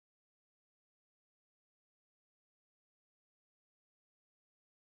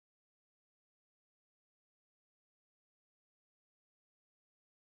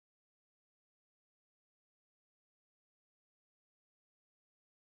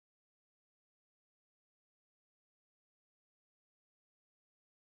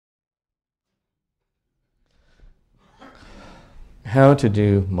how to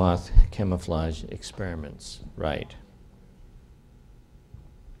do moth camouflage experiments right.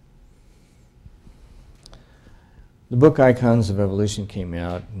 The book Icons of Evolution came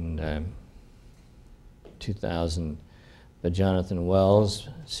out in 2000 by Jonathan Wells,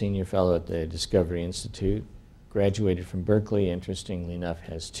 senior fellow at the Discovery Institute, graduated from Berkeley, interestingly enough,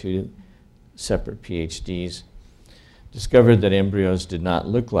 has 2 separate PhDs, discovered that embryos did not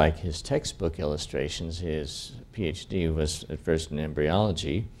look like his textbook illustrations. His PhD was at first in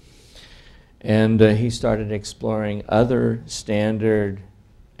embryology, and he started exploring other standard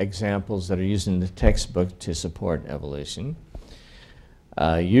examples that are used in the textbook to support evolution,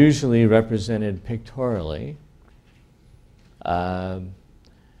 usually represented pictorially.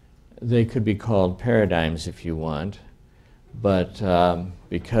 They could be called paradigms if you want, but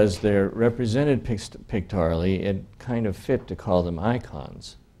because they're represented pictorially, it kind of fit to call them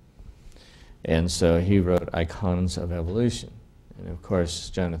icons. And so he wrote Icons of Evolution. And of course,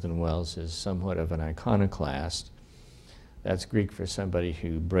 Jonathan Wells is somewhat of an iconoclast. That's Greek for somebody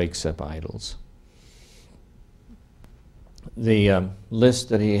who breaks up idols. The list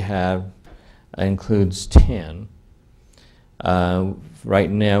that he had includes 10.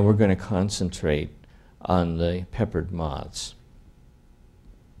 Right now, we're going to concentrate on the peppered moths.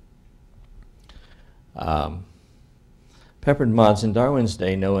 Peppered moths, in Darwin's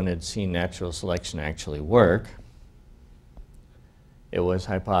day, no one had seen natural selection actually work. It was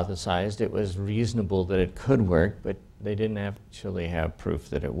hypothesized, it was reasonable that it could work, but they didn't actually have proof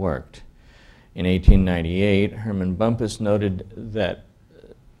that it worked. In 1898, Herman Bumpus noted that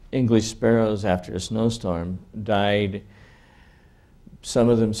English sparrows, after a snowstorm, died. Some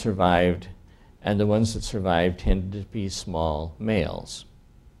of them survived, and the ones that survived tended to be small males.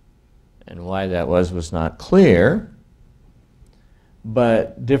 And why that was not clear,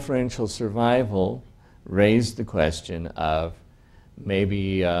 but differential survival raised the question of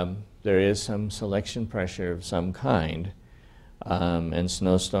maybe there is some selection pressure of some kind, and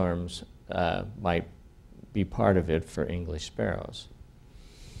snowstorms might be part of it for English sparrows.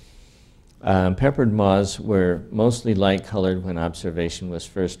 Peppered moths were mostly light-colored when observation was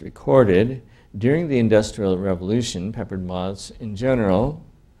first recorded. During the Industrial Revolution, peppered moths in general,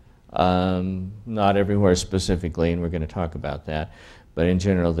 not everywhere specifically, and we're going to talk about that, but in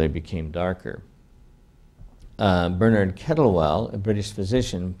general they became darker. Bernard Kettlewell, a British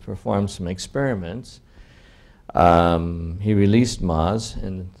physician, performed some experiments. He released moths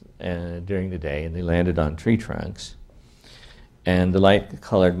during the day, and they landed on tree trunks. And the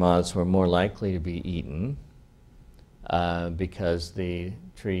light-colored moths were more likely to be eaten because the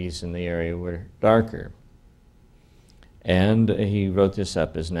trees in the area were darker. And he wrote this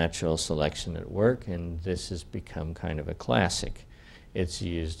up as natural selection at work, and this has become kind of a classic. It's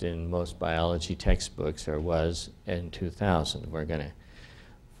used in most biology textbooks, or was in 2000. We're going to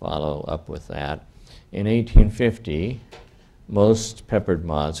follow up with that. In 1850, most peppered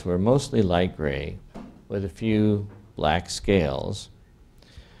moths were mostly light gray with a few black scales.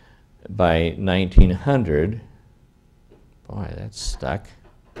 By 1900, boy, that's stuck.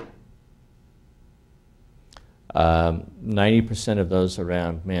 90% of those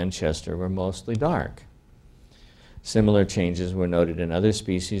around Manchester were mostly dark. Similar changes were noted in other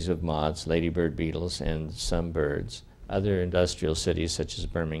species of moths, ladybird beetles, and some birds. Other industrial cities, such as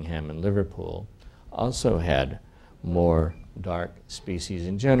Birmingham and Liverpool, also had more dark species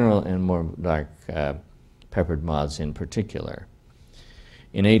in general and more dark peppered moths in particular.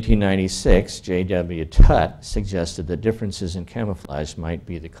 In 1896, J.W. Tutt suggested that differences in camouflage might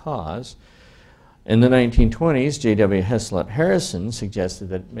be the cause. In the 1920s, J.W. Heslop Harrison suggested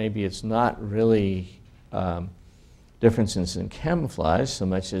that maybe it's not really differences in camouflage so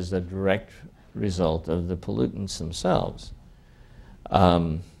much as a direct result of the pollutants themselves.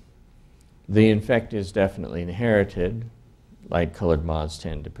 The effect is definitely inherited. Light-colored moths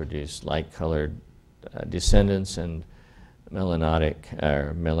tend to produce light-colored descendants, and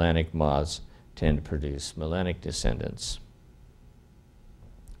melanic moths tend to produce melanic descendants.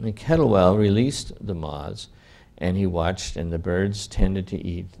 And Kettlewell released the moths, and he watched, and the birds tended to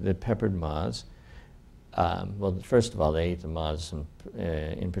eat the peppered moths. Well, first of all, they ate the moths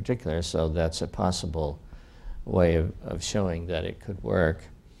in particular, so that's a possible way of showing that it could work.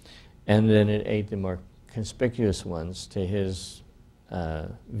 And then it ate the more conspicuous ones to his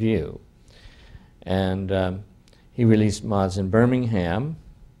view. And he released moths in Birmingham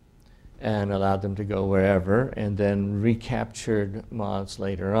and allowed them to go wherever, and then recaptured moths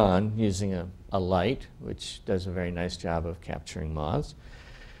later on using a light, which does a very nice job of capturing moths.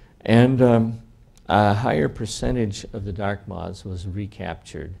 And a higher percentage of the dark moths was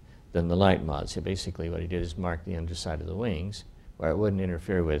recaptured than the light moths. So basically what he did is mark the underside of the wings, where it wouldn't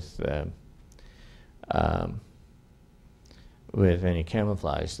interfere with any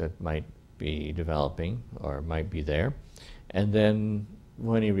camouflage that might be developing or might be there. And then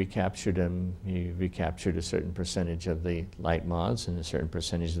when he recaptured them, he recaptured a certain percentage of the light moths and a certain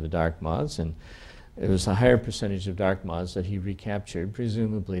percentage of the dark moths, and it was a higher percentage of dark moths that he recaptured.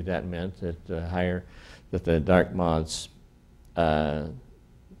 Presumably that meant that the dark moths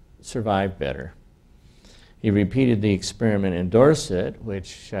survived better. He repeated the experiment in Dorset,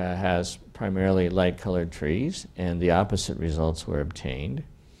 which has primarily light-colored trees, and the opposite results were obtained.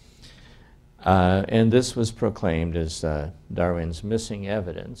 And this was proclaimed as Darwin's missing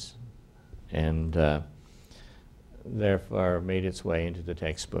evidence, and therefore made its way into the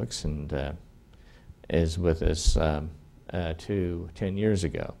textbooks and is with us to 10 years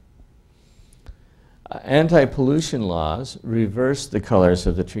ago. Anti-pollution laws reversed the colors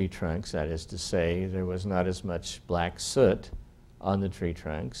of the tree trunks. That is to say, there was not as much black soot on the tree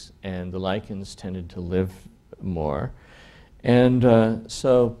trunks, and the lichens tended to live more. And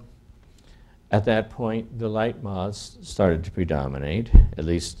so at that point, the light moths started to predominate. At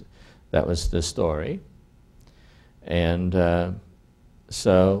least that was the story. And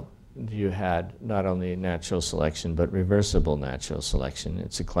so you had not only natural selection, but reversible natural selection.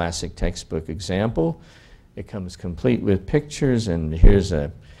 It's a classic textbook example. It comes complete with pictures, and here's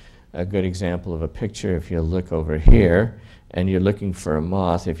a good example of a picture. If you look over here, and you're looking for a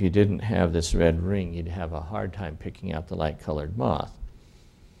moth, if you didn't have this red ring, you'd have a hard time picking out the light-colored moth.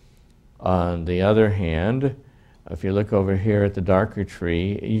 On the other hand, if you look over here at the darker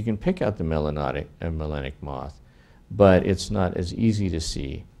tree, you can pick out the melanic moth, but it's not as easy to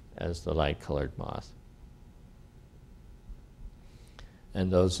see as the light-colored moth.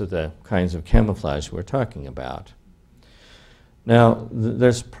 And those are the kinds of camouflage we're talking about. Now,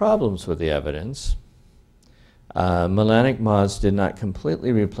 there's problems with the evidence. Melanic moths did not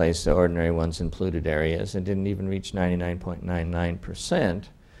completely replace the ordinary ones in polluted areas and didn't even reach 99.99%,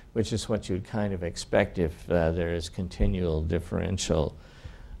 which is what you'd kind of expect if there is continual differential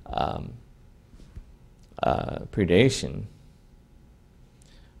predation.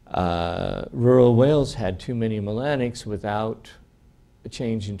 Rural Wales had too many melanics without a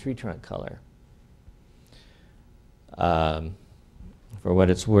change in tree trunk color. For what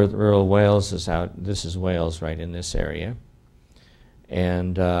it's worth, rural Wales is out, this is Wales right in this area.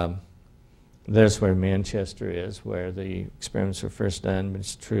 And there's where Manchester is, where the experiments were first done, but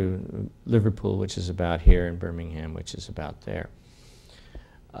it's true, Liverpool, which is about here, and Birmingham, which is about there.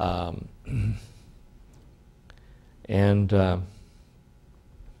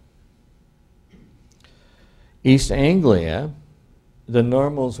 East Anglia, the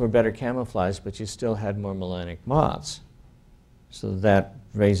normals were better camouflaged, but you still had more melanic moths. So that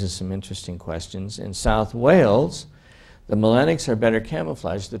raises some interesting questions. In South Wales, the melanics are better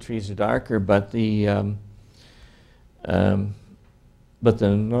camouflaged. The trees are darker, but the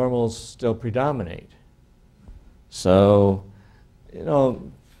normals still predominate. So, you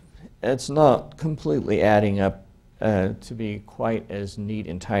know, it's not completely adding up to be quite as neat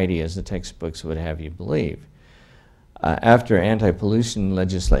and tidy as the textbooks would have you believe. After anti-pollution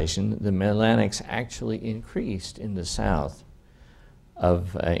legislation, the melanics actually increased in the south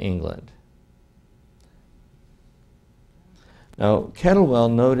of England. Now,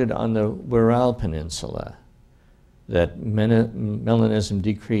 Kettlewell noted on the Wirral Peninsula that melanism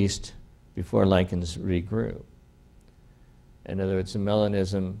decreased before lichens regrew. In other words, the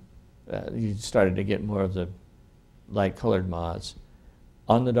melanism, you started to get more of the light-colored moths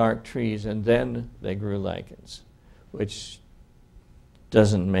on the dark trees, and then they grew lichens, which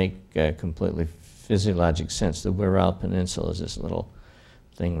doesn't make completely physiologic sense. The Wirral Peninsula is this little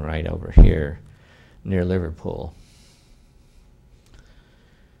thing right over here near Liverpool.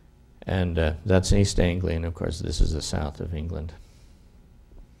 And that's East Anglia, and of course this is the south of England.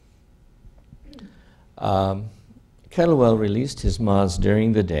 Kettlewell released his moths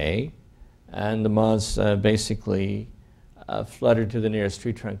during the day, and the moths basically fluttered to the nearest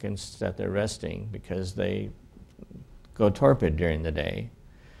tree trunk and sat there resting because they go torpid during the day.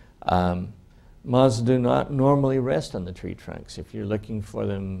 Moths do not normally rest on the tree trunks. If you're looking for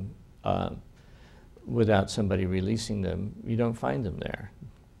them without somebody releasing them, you don't find them there.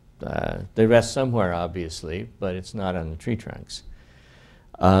 They rest somewhere, obviously, but it's not on the tree trunks.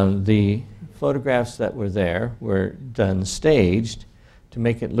 The photographs that were there were done staged to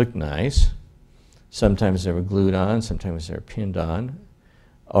make it look nice. Sometimes they were glued on, sometimes they were pinned on,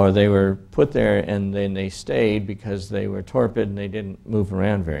 or they were put there and then they stayed because they were torpid and they didn't move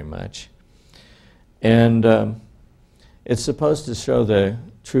around very much. And it's supposed to show the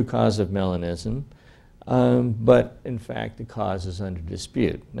true cause of melanism. but in fact the cause is under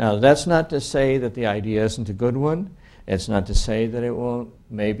dispute. Now that's not to say that the idea isn't a good one. It's not to say that it won't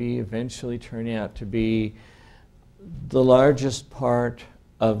maybe eventually turn out to be the largest part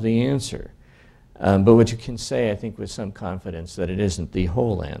of the answer. But what you can say, I think, with some confidence, that it isn't the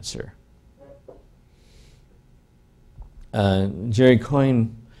whole answer. Jerry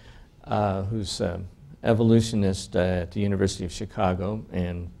Coyne, who's an evolutionist at the University of Chicago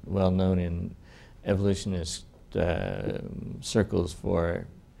and well known in evolutionist circles for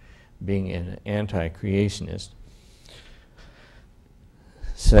being an anti-creationist,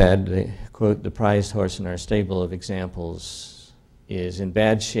 said, quote, "The prized horse in our stable of examples is in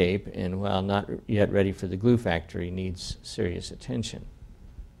bad shape and while not yet ready for the glue factory needs serious attention."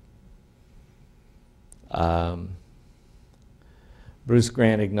 Bruce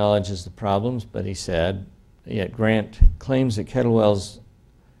Grant acknowledges the problems, but he said, yet Grant claims that Kettlewell's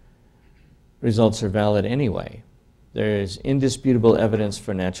results are valid anyway. There is indisputable evidence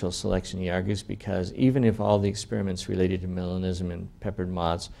for natural selection, he argues, because even if all the experiments related to melanism in peppered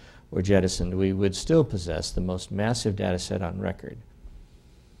moths were jettisoned, we would still possess the most massive data set on record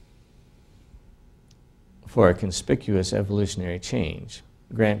for a conspicuous evolutionary change.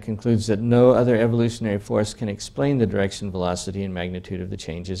 Grant concludes that no other evolutionary force can explain the direction, velocity, and magnitude of the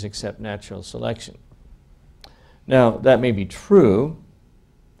changes except natural selection. Now, that may be true,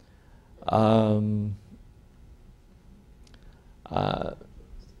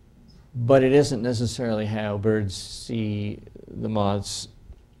 but it isn't necessarily how birds see the moths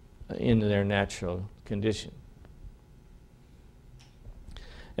in their natural condition.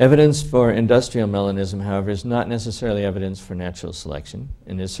 Evidence for industrial melanism, however, is not necessarily evidence for natural selection,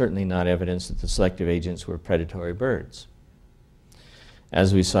 and is certainly not evidence that the selective agents were predatory birds.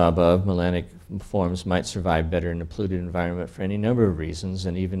 As we saw above, melanic forms might survive better in a polluted environment for any number of reasons,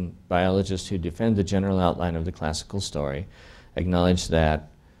 and even biologists who defend the general outline of the classical story acknowledge that,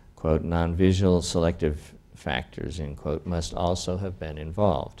 quote, non-visual selective factors, end quote, must also have been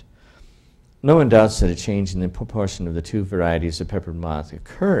involved. No one doubts that a change in the proportion of the two varieties of peppered moth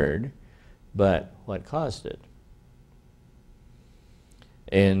occurred, but what caused it?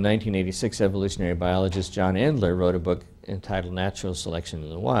 In 1986, evolutionary biologist John Endler wrote a book entitled Natural Selection in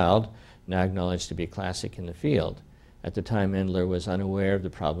the Wild, now acknowledged to be a classic in the field. At the time, Endler was unaware of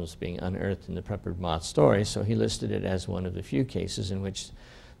the problems being unearthed in the peppered moth story, so he listed it as one of the few cases in which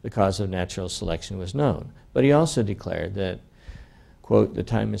the cause of natural selection was known. But he also declared that, quote, the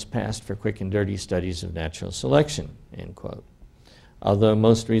time is past for quick and dirty studies of natural selection, end quote. Although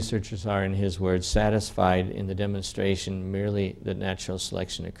most researchers are, in his words, satisfied in the demonstration merely that natural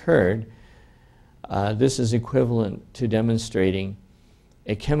selection occurred, this is equivalent to demonstrating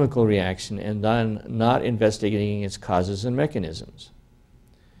a chemical reaction and then not investigating its causes and mechanisms.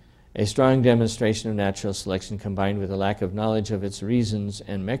 A strong demonstration of natural selection combined with a lack of knowledge of its reasons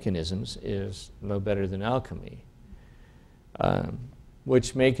and mechanisms is no better than alchemy,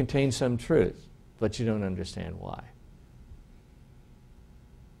 which may contain some truth, but you don't understand why.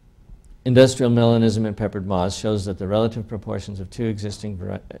 Industrial melanism in peppered moths shows that the relative proportions of two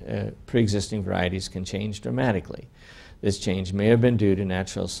pre-existing varieties can change dramatically. This change may have been due to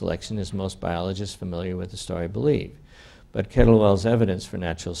natural selection, as most biologists familiar with the story believe. But Kettlewell's evidence for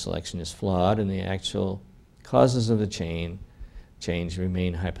natural selection is flawed, and the actual causes of the change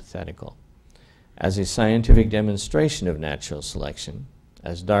remain hypothetical. As a scientific demonstration of natural selection,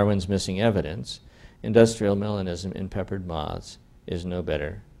 as Darwin's missing evidence, industrial melanism in peppered moths is no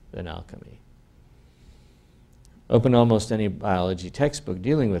better than alchemy. Open almost any biology textbook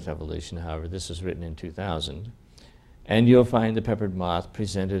dealing with evolution, however, this was written in 2000, and you'll find the peppered moth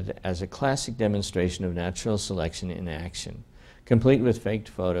presented as a classic demonstration of natural selection in action, complete with faked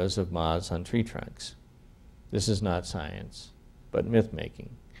photos of moths on tree trunks. This is not science, but myth-making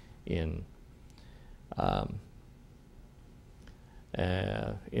in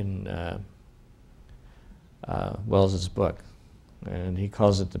Wells's book, and he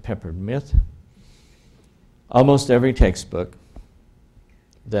calls it the peppered myth. Almost every textbook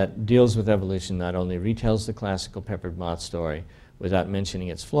that deals with evolution not only retells the classical peppered moth story without mentioning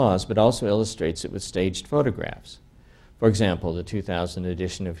its flaws, but also illustrates it with staged photographs. For example, the 2000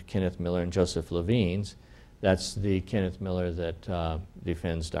 edition of Kenneth Miller and Joseph Levine's, that's the Kenneth Miller that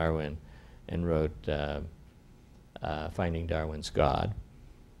defends Darwin and wrote Finding Darwin's God,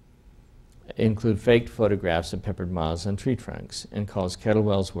 include faked photographs of peppered moths on tree trunks, and calls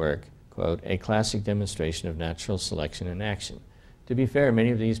Kettlewell's work, quote, a classic demonstration of natural selection in action. To be fair,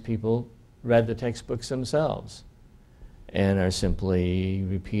 many of these people read the textbooks themselves and are simply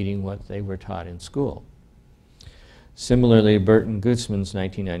repeating what they were taught in school. Similarly, Burton Gutzman's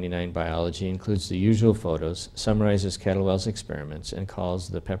 1999 biology includes the usual photos, summarizes Kettlewell's experiments, and calls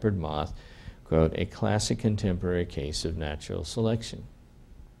the peppered moth, quote, a classic contemporary case of natural selection.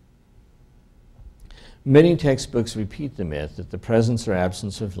 Many textbooks repeat the myth that the presence or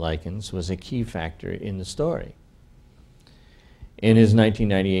absence of lichens was a key factor in the story. In his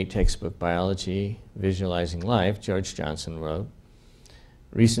 1998 textbook, Biology, Visualizing Life, George Johnson wrote,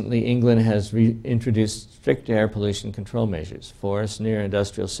 recently England has introduced strict air pollution control measures. Forests near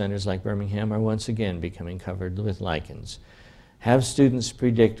industrial centers like Birmingham are once again becoming covered with lichens. Have students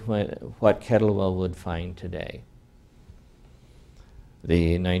predict what Kettlewell would find today.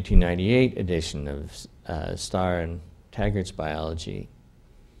 The 1998 edition of Starr and Taggart's Biology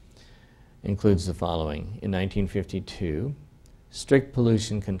includes the following. In 1952, strict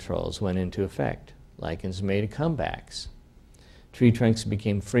pollution controls went into effect. Lichens made comebacks. Tree trunks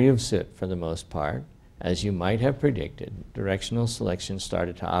became free of soot for the most part. As you might have predicted, directional selection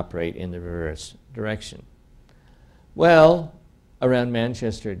started to operate in the reverse direction. Well, around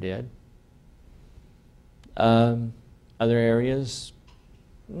Manchester it did. Other areas,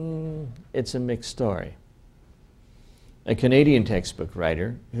 it's a mixed story. A Canadian textbook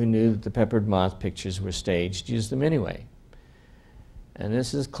writer who knew that the peppered moth pictures were staged used them anyway. And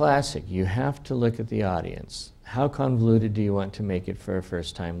this is classic. You have to look at the audience. How convoluted do you want to make it for a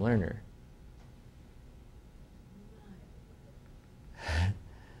first-time learner?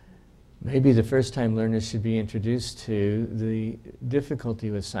 Maybe the first-time learners should be introduced to the difficulty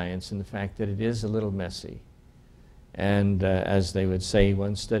with science and the fact that it is a little messy. And as they would say,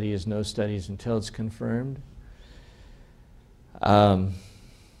 one study is no studies until it's confirmed.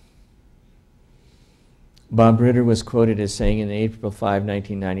 Bob Ritter was quoted as saying in the April 5,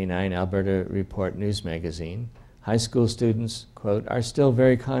 1999 Alberta Report News magazine, high school students, quote, are still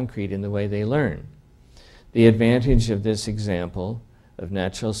very concrete in the way they learn. The advantage of this example of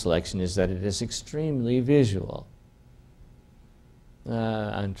natural selection is that it is extremely visual.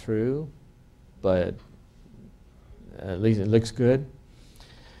 Untrue, but at least it looks good.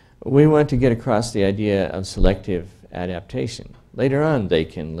 We want to get across the idea of selective adaptation. Later on, they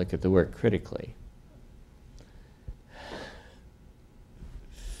can look at the work critically.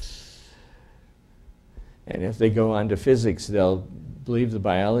 And if they go on to physics, they'll believe the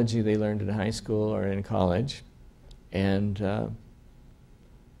biology they learned in high school or in college, and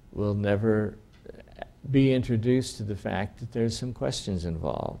will never be introduced to the fact that there's some questions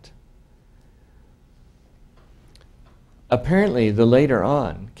involved. Apparently, the later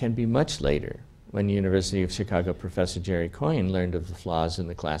on can be much later. When University of Chicago professor Jerry Coyne learned of the flaws in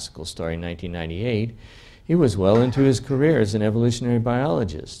the classical story in 1998, he was well into his career as an evolutionary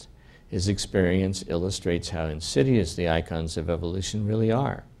biologist. His experience illustrates how insidious the icons of evolution really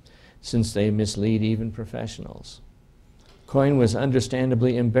are, since they mislead even professionals. Coyne was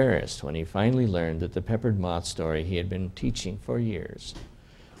understandably embarrassed when he finally learned that the peppered moth story he had been teaching for years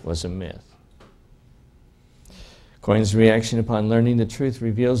was a myth. Coyne's reaction upon learning the truth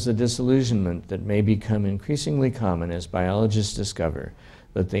reveals the disillusionment that may become increasingly common as biologists discover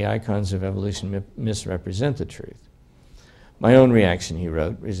that the icons of evolution misrepresent the truth. My own reaction, he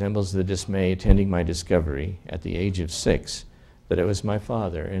wrote, resembles the dismay attending my discovery at the age of 6 that it was my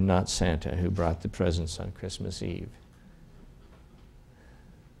father and not Santa who brought the presents on Christmas Eve.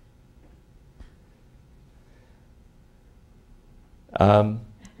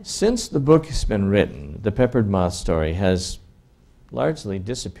 Since the book has been written, the peppered moth story has largely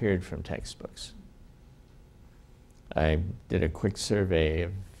disappeared from textbooks. I did a quick survey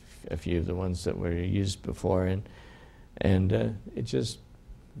of a few of the ones that were used before, and it just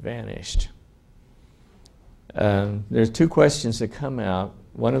vanished. There's two questions that come out.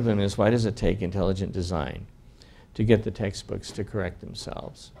 One of them is, why does it take intelligent design to get the textbooks to correct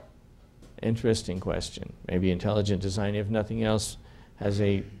themselves? Interesting question. Maybe intelligent design, if nothing else, has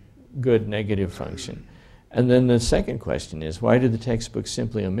a good negative function. And then the second question is, why do the textbooks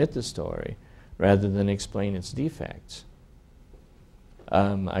simply omit the story rather than explain its defects?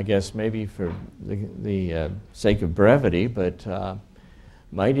 I guess maybe for the sake of brevity, but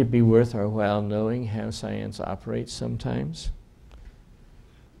might it be worth our while knowing how science operates sometimes?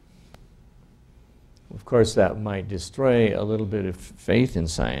 Of course, that might destroy a little bit of faith in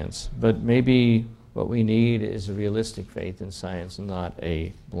science, but maybe what we need is a realistic faith in science, not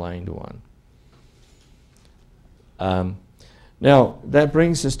a blind one. Now, that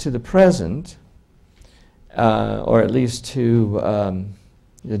brings us to the present, or at least to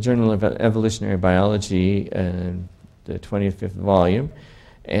the Journal of Evolutionary Biology, the 25th volume,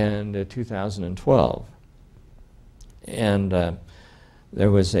 and 2012. And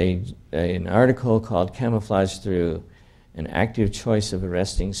there was an article called Camouflage Through an Active Choice of a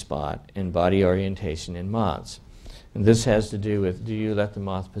Resting Spot and Body Orientation in Moths. And this has to do with, do you let the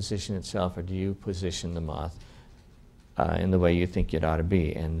moth position itself, or do you position the moth in the way you think it ought to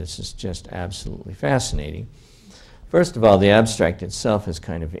be? And this is just absolutely fascinating. First of all, the abstract itself is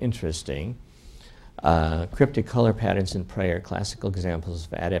kind of interesting. Cryptic color patterns in prey are classical examples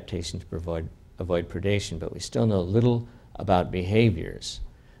of adaptation to avoid predation, but we still know little about behaviors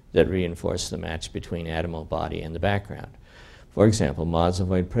that reinforce the match between animal body and the background. For example, moths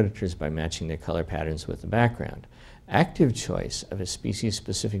avoid predators by matching their color patterns with the background. Active choice of a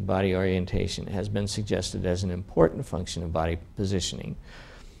species-specific body orientation has been suggested as an important function of body positioning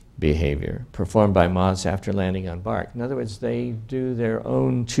behavior performed by moths after landing on bark. In other words, they do their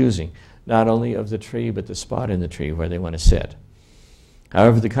own choosing, not only of the tree, but the spot in the tree where they want to sit.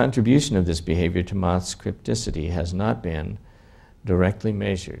 However, the contribution of this behavior to moths' crypticity has not been directly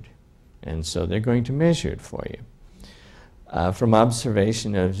measured, and so they're going to measure it for you. From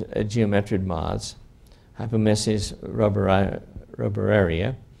observation of geometrid moths, Hypomesses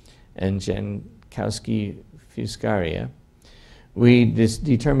roberaria and Jankowski fuscaria, we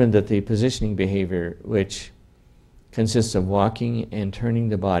determined that the positioning behavior, which consists of walking and turning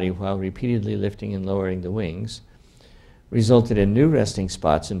the body while repeatedly lifting and lowering the wings, resulted in new resting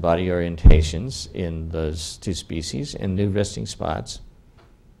spots and body orientations in those two species, and new resting spots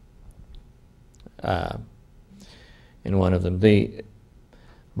in one of them. The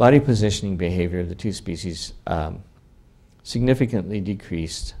body positioning behavior of the two species significantly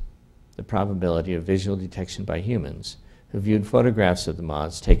decreased the probability of visual detection by humans who viewed photographs of the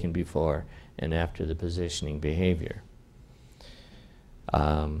moths taken before and after the positioning behavior.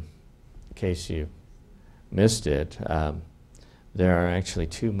 In case you missed it, there are actually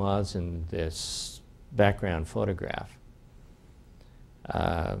two moths in this background photograph,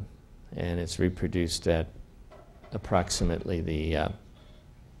 and it's reproduced at approximately the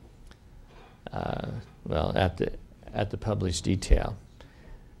at the published detail.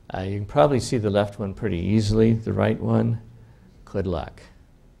 You can probably see the left one pretty easily. The right one, good luck.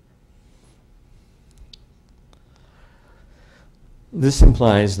 This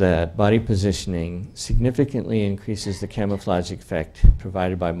implies that body positioning significantly increases the camouflage effect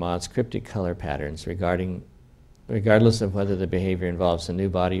provided by moths' cryptic color patterns regardless of whether the behavior involves a new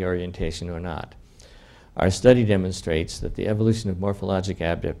body orientation or not. Our study demonstrates that the evolution of morphological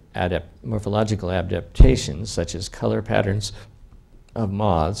adaptations, such as color patterns of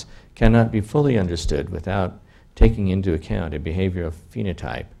moths, cannot be fully understood without taking into account a behavioral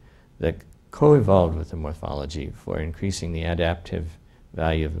phenotype that co-evolved with the morphology for increasing the adaptive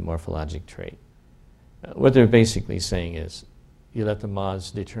value of the morphologic trait. What they're basically saying is, you let the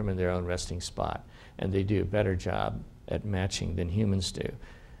moths determine their own resting spot, and they do a better job at matching than humans do.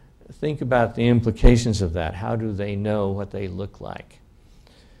 Think about the implications of that. How do they know what they look like?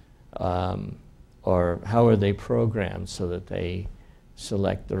 Or how are they programmed so that they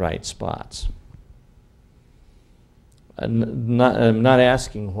select the right spots? I'm not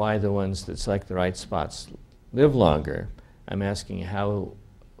asking why the ones that select the right spots live longer. I'm asking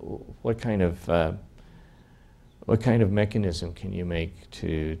what kind of mechanism can you make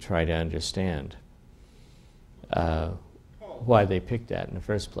to try to understand why they picked that in the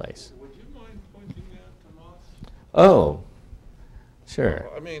first place. Would you mind pointing that to moths? Oh, sure.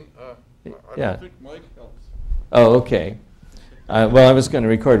 I mean, I yeah. don't think Mike helps. Oh, okay. Well, I was going to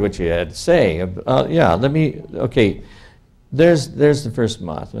record what you had to say. Yeah, let me, okay. There's the first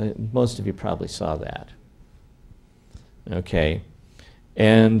moth. Most of you probably saw that. Okay.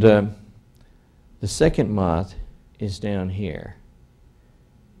 And the second moth is down here.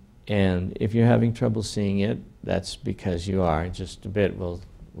 And if you're having trouble seeing it, that's because you are. In just a bit, we'll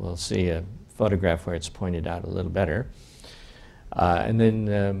see a photograph where it's pointed out a little better. And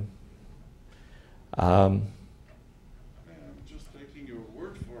then I'm just taking your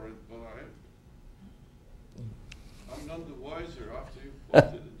word for it, but I'm none the wiser after you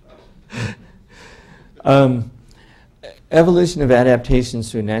pointed it out. Evolution of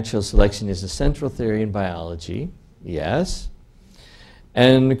adaptations through natural selection is a central theory in biology, yes.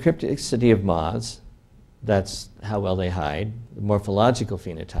 And the crypticity of moths, that's how well they hide, the morphological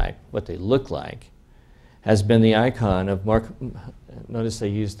phenotype, what they look like, has been the icon of notice they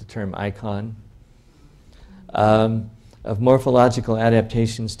used the term icon, of morphological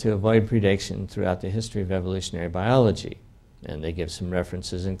adaptations to avoid predation throughout the history of evolutionary biology. And they give some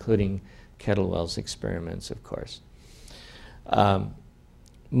references, including Kettlewell's experiments, of course.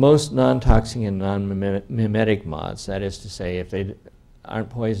 Most non-toxic and non-mimetic moths, that is to say, if they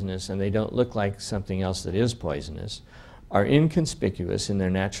aren't poisonous and they don't look like something else that is poisonous, are inconspicuous in their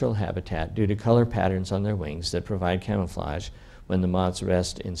natural habitat due to color patterns on their wings that provide camouflage when the moths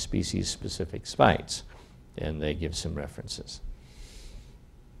rest in species-specific sites. And they give some references.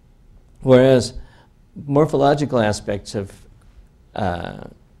 Whereas morphological aspects of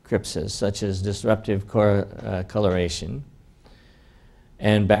crypsis, such as disruptive coloration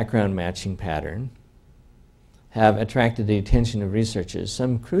and background matching pattern, have attracted the attention of researchers,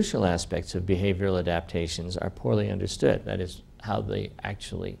 some crucial aspects of behavioral adaptations are poorly understood. That is, how they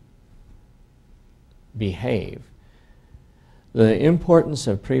actually behave. The importance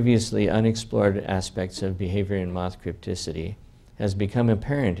of previously unexplored aspects of behavior in moth crypticity has become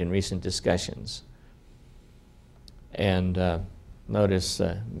apparent in recent discussions. And notice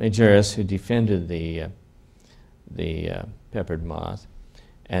Majoris, who defended the peppered moth,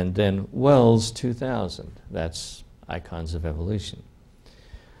 and then Wells 2000, that's Icons of Evolution.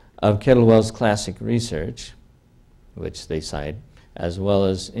 Of Kettlewell's classic research, which they cite, as well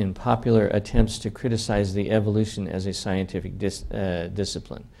as in popular attempts to criticize the evolution as a scientific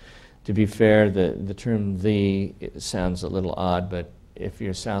discipline. To be fair, the term "the" it sounds a little odd, but if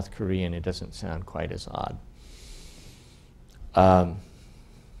you're South Korean, it doesn't sound quite as odd.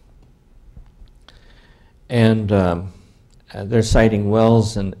 They're citing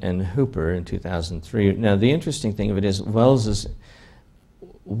Wells and Hooper in 2003. Now, the interesting thing of it is Wells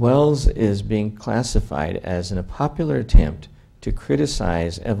is being classified as a popular attempt to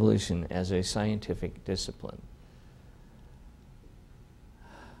criticize evolution as a scientific discipline.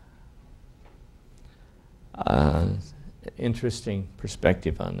 Interesting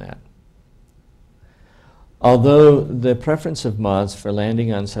perspective on that. Although the preference of moths for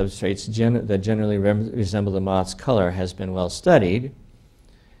landing on substrates that generally resemble the moth's color has been well studied,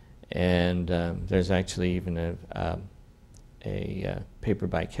 and there's actually even a paper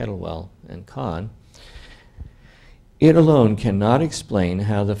by Kettlewell and Kahn, it alone cannot explain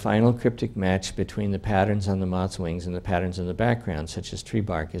how the final cryptic match between the patterns on the moth's wings and the patterns in the background, such as tree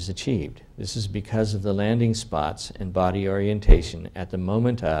bark, is achieved. This is because of the landing spots and body orientation at the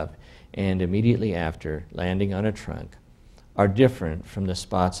moment of and immediately after landing on a trunk are different from the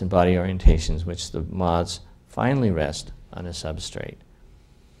spots and body orientations which the moths finally rest on a substrate.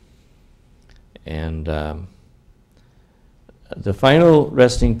 And the final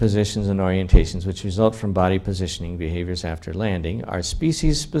resting positions and orientations which result from body positioning behaviors after landing are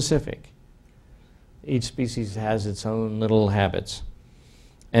species-specific. Each species has its own little habits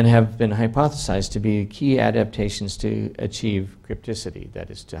and have been hypothesized to be key adaptations to achieve crypticity, that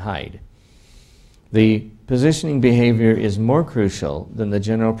is, to hide. The positioning behavior is more crucial than the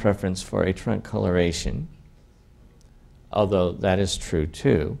general preference for a trunk coloration, although that is true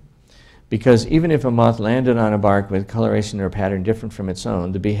too, because even if a moth landed on a bark with coloration or pattern different from its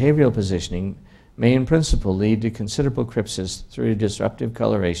own, the behavioral positioning may in principle lead to considerable crypsis through disruptive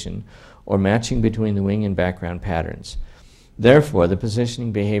coloration or matching between the wing and background patterns. Therefore, the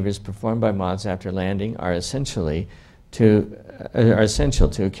positioning behaviors performed by moths after landing are essential to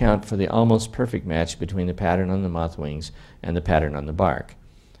account for the almost perfect match between the pattern on the moth wings and the pattern on the bark.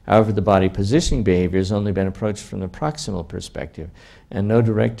 However, the body positioning behavior has only been approached from the proximal perspective, and no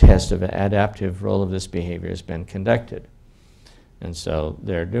direct test of the adaptive role of this behavior has been conducted. And so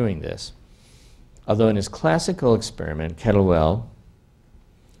they're doing this. Although in his classical experiment, Kettlewell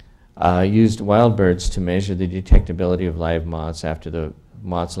used wild birds to measure the detectability of live moths after the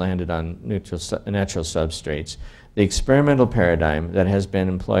moths landed on natural substrates, the experimental paradigm that has been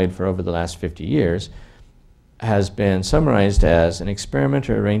employed for over the last 50 years has been summarized as: an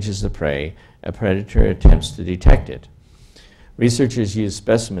experimenter arranges the prey, a predator attempts to detect it. Researchers use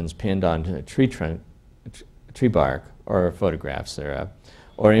specimens pinned onto a tree bark, or photographs thereof,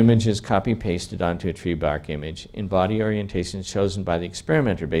 or images copy-pasted onto a tree bark image in body orientations chosen by the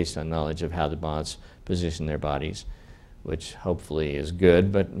experimenter based on knowledge of how the moths position their bodies, which hopefully is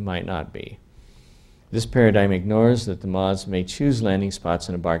good, but might not be. This paradigm ignores that the moths may choose landing spots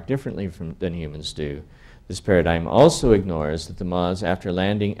on a bark differently than humans do. This paradigm also ignores that the moths, after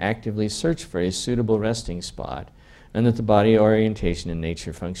landing, actively search for a suitable resting spot, and that the body orientation in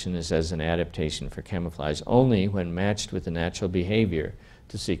nature functions as an adaptation for camouflage only when matched with the natural behavior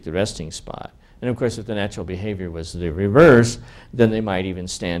to seek the resting spot. And of course, if the natural behavior was the reverse, then they might even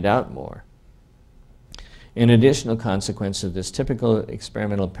stand out more. An additional consequence of this typical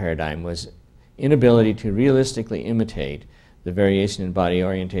experimental paradigm was inability to realistically imitate the variation in body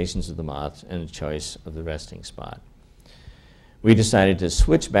orientations of the moths and the choice of the resting spot. We decided to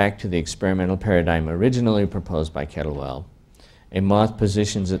switch back to the experimental paradigm originally proposed by Kettlewell. A moth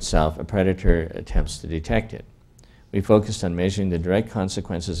positions itself, a predator attempts to detect it. We focused on measuring the direct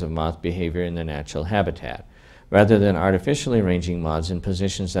consequences of moth behavior in their natural habitat. Rather than artificially arranging moths in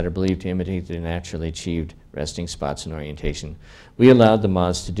positions that are believed to imitate the naturally achieved resting spots and orientation, we allowed the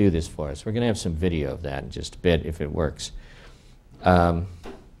moths to do this for us. We're going to have some video of that in just a bit if it works. To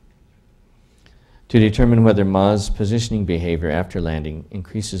determine whether moths' positioning behavior after landing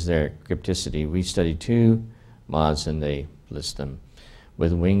increases their crypticity, we studied 2 moths, and they list them,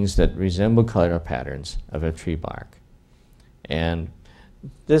 with wings that resemble color patterns of a tree bark. And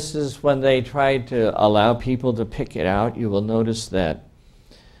this is when they tried to allow people to pick it out. You will notice that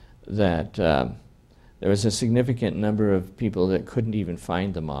there was a significant number of people that couldn't even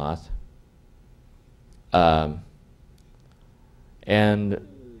find the moth. And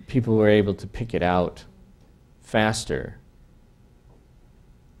people were able to pick it out faster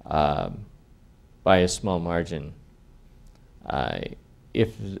by a small margin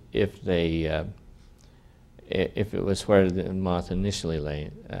if it was where the moth initially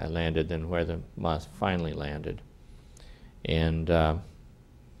landed than where the moth finally landed. And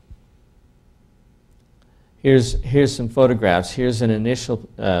here's some photographs. Here's an initial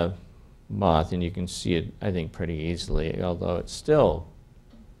moth, and you can see it, I think, pretty easily, although it's still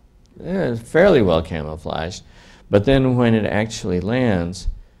fairly well camouflaged. But then when it actually lands,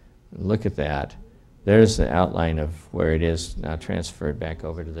 look at that. There's the outline of where it is now transferred back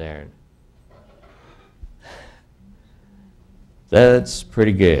over to there. That's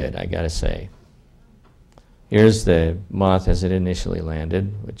pretty good, I gotta say. Here's the moth as it initially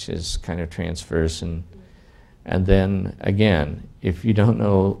landed, which is kind of transverse, and then again, if you don't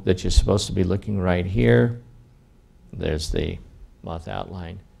know that you're supposed to be looking right here, there's the moth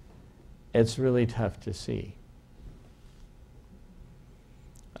outline. It's really tough to see.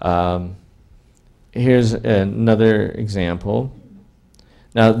 Here's another example.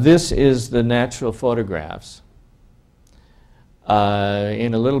 Now this is the natural photographs.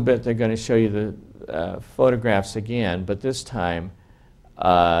 In a little bit they're going to show you the photographs again, but this time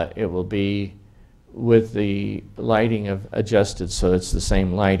it will be with the lighting adjusted so it's the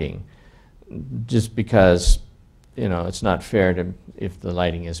same lighting, just because, you know, it's not fair to if the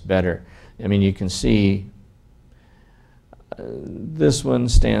lighting is better. I mean, you can see this one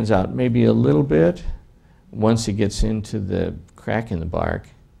stands out maybe a little bit. Once it gets into the crack in the bark,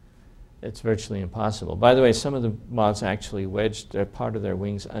 it's virtually impossible. By the way, some of the moths actually wedged part of their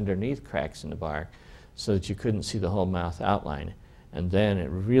wings underneath cracks in the bark so that you couldn't see the whole mouth outline, and then it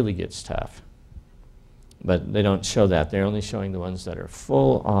really gets tough. But they don't show that. They're only showing the ones that are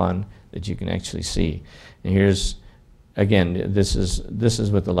full on that you can actually see. And here's, again, this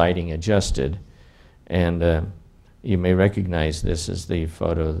is with the lighting adjusted, and you may recognize this as the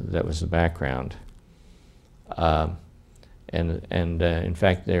photo that was the background. In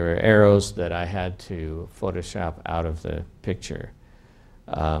fact, there were arrows that I had to Photoshop out of the picture.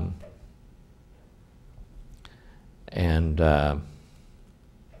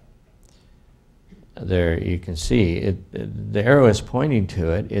 There you can see the arrow is pointing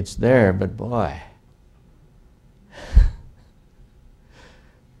to it. It's there, but boy.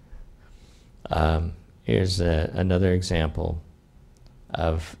 Here's another example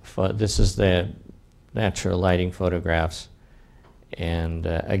of this is the natural lighting photographs, and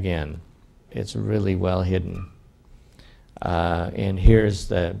again, it's really well hidden. And here's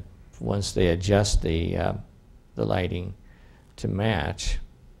the once they adjust the lighting to match.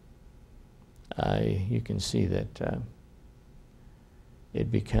 You can see that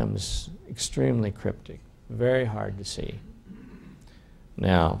it becomes extremely cryptic, very hard to see.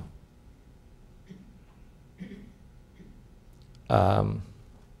 Now,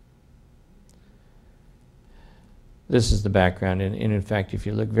 this is the background, and in fact, if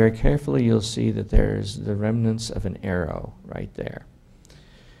you look very carefully, you'll see that there's the remnants of an arrow right there.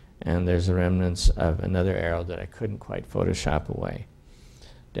 And there's the remnants of another arrow that I couldn't quite Photoshop away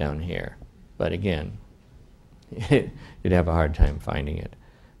down here. But again, you'd have a hard time finding it.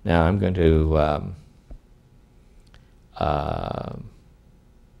 Now I'm going to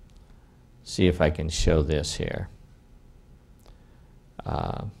see if I can show this here.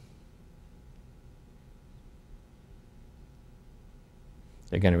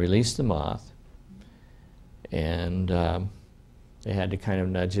 They're going to release the moth, and they had to kind of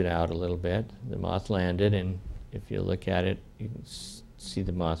nudge it out a little bit. The moth landed, and if you look at it, you can see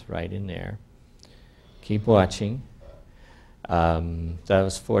the moth right in there. Keep watching. That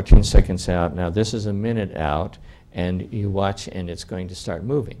was 14 seconds out. Now this is a minute out, and you watch, and it's going to start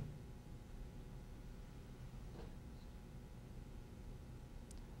moving.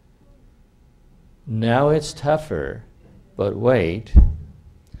 Now it's tougher, but wait.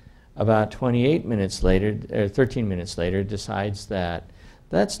 About 28 minutes later, or 13 minutes later, decides that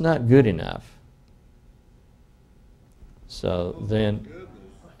that's not good enough. So Oh, then, goodness.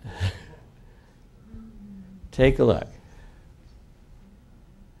 take a look.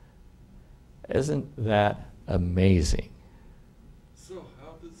 Isn't that amazing? So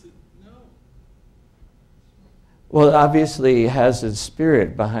how does it know? Well, obviously it has a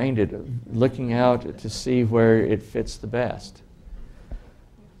spirit behind it, looking out to see where it fits the best.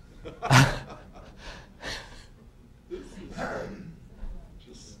 This is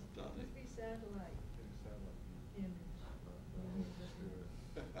just stunning. Be satellite image.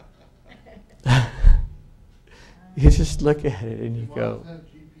 You just look at it and you go,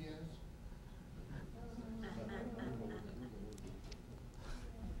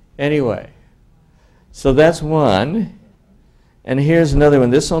 anyway, so that's one. And here's another one.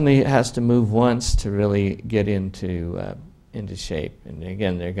 This only has to move once to really get into shape. And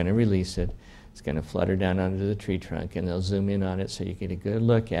again, they're going to release it. It's going to flutter down onto the tree trunk, and they'll zoom in on it so you get a good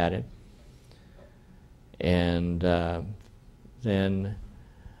look at it. And then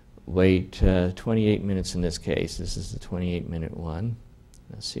wait 28 minutes in this case. This is the 28-minute one.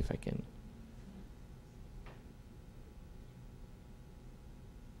 Let's see if I can.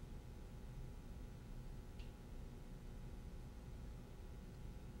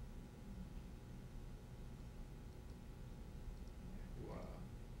 Wow.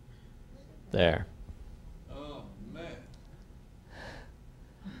 There. Oh, man.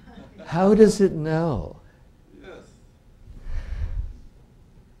 How does it know? Yes.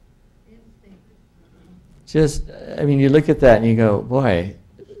 Instinct. Just, I mean, you look at that and you go, boy,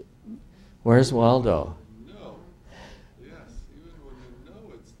 where's Waldo? No. Yes, even when you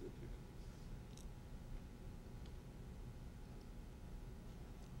know it's difficult.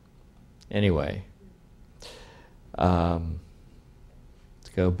 Anyway, let's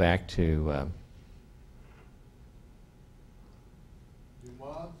go back to, Do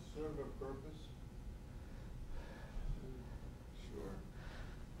moths serve a purpose? Sure.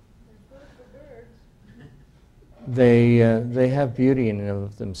 They're food for birds. they have beauty in and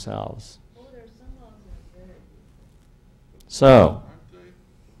of themselves. Oh, there's some moths that are very So, Aren't they?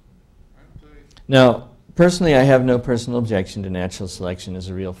 Aren't they? now, personally, I have no personal objection to natural selection as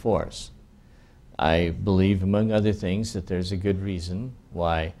a real force. I believe, among other things, that there's a good reason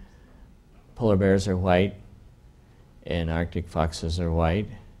why polar bears are white, and Arctic foxes are white,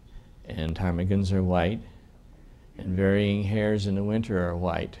 and ptarmigans are white, and varying hares in the winter are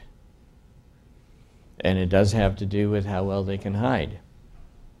white. And it does have to do with how well they can hide.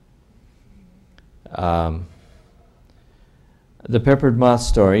 The peppered moth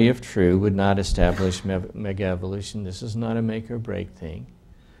story, if true, would not establish mega-evolution. This is not a make or break thing.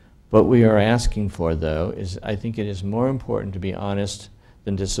 What we are asking for, though, is I think it is more important to be honest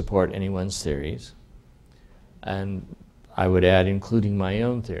than to support anyone's theories. And I would add, including my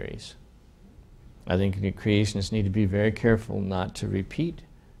own theories. I think the creationists need to be very careful not to repeat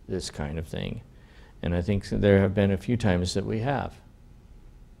this kind of thing. And I think that there have been a few times that we have.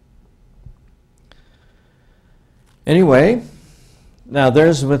 Anyway, now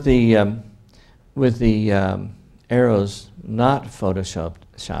there's with the arrows not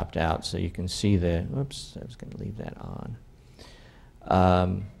photoshopped out, so you can see the. Whoops, I was going to leave that on.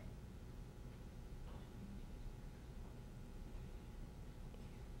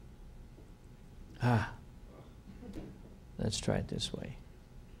 Let's try it this way.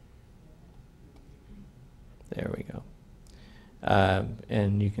 There we go.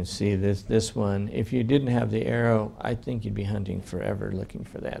 And you can see this one. If you didn't have the arrow, I think you'd be hunting forever looking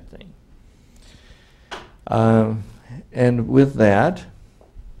for that thing. And with that,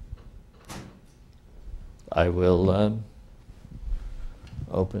 I will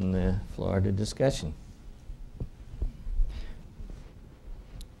open the floor to discussion.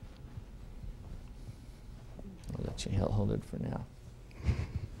 I'll let you hold it for now.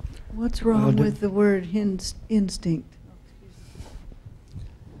 What's wrong with the word instinct?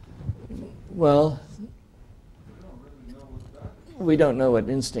 Well, we don't know what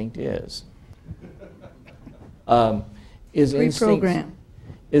instinct is. Is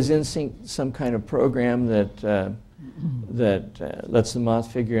instinct some kind of program that lets the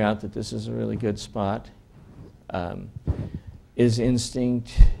moth figure out that this is a really good spot? Is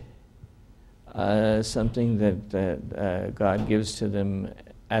instinct something that God gives to them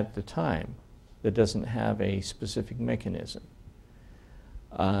at the time that doesn't have a specific mechanism?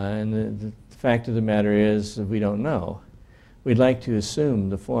 And the fact of the matter is that we don't know. We'd like to assume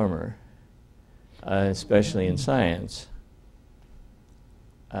the former, especially in science.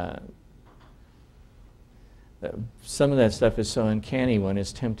 Some of that stuff is so uncanny one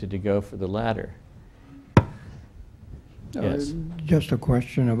is tempted to go for the latter. Yes. Just a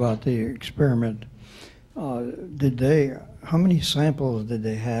question about the experiment. Did they? How many samples did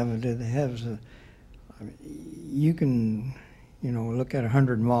they have? Did they have? I mean, you can, look at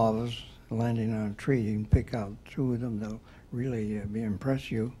 100 moths landing on a tree. You can pick out 2 of them that'll really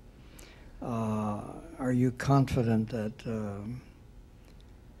impress you. Are you confident that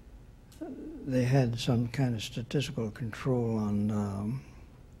they had some kind of statistical control on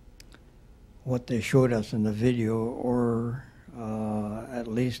what they showed us in the video, or at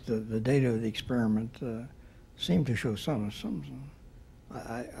least the data of the experiment seemed to show some.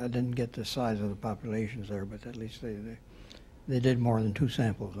 I didn't get the size of the populations there, but at least they did more than 2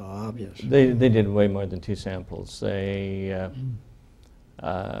 samples, obvious. They did way more than 2 samples. They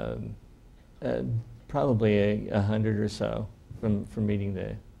probably 100 or so from reading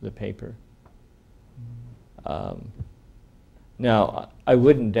the paper. Now, I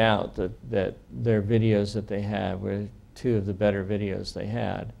wouldn't doubt that their videos that they had were 2 of the better videos they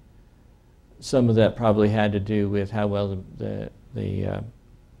had. Some of that probably had to do with how well the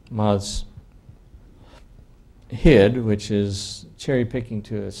moths hid, which is cherry picking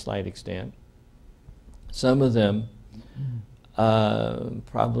to a slight extent. Some of them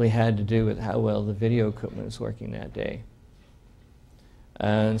probably had to do with how well the video equipment was working that day.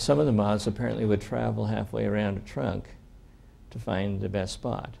 And some of the moths apparently would travel halfway around a trunk to find the best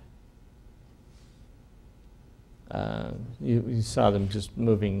spot. You saw them just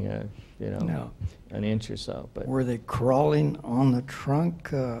moving, No. an inch or so. But Were they crawling on the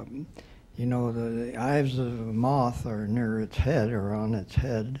trunk? The eyes of a moth are near its head or on its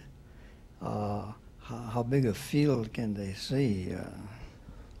head. How big a field can they see?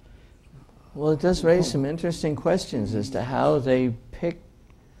 well, it does raise some interesting questions as to how they pick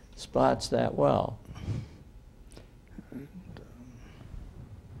spots that well.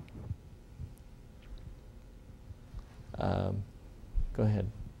 Go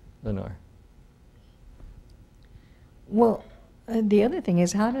ahead, Lenore. Well, the other thing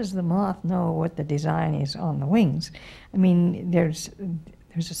is, how does the moth know what the design is on the wings? I mean, there's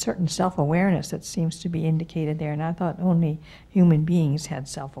a certain self-awareness that seems to be indicated there, and I thought only human beings had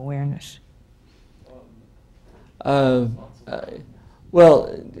self-awareness. Well,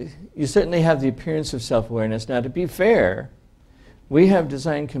 you certainly have the appearance of self-awareness. Now, to be fair, we have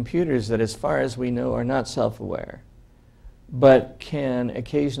designed computers that, as far as we know, are not self-aware, but can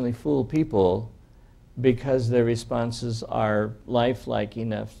occasionally fool people because their responses are lifelike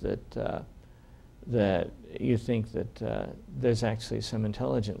enough that that you think that there's actually some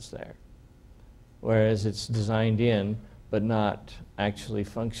intelligence there, whereas it's designed in but not actually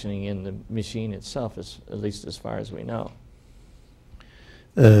functioning in the machine itself, at least as far as we know.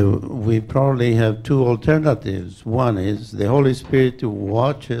 We probably have 2 alternatives. One is the Holy Spirit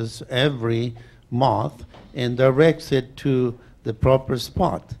watches every moth and directs it to the proper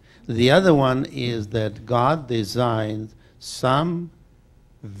spot. The other one is that God designed some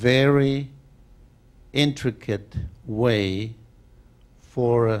very intricate way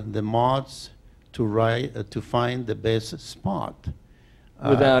for the moths to find the best spot.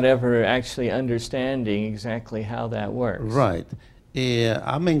 Without ever actually understanding exactly how that works. Right.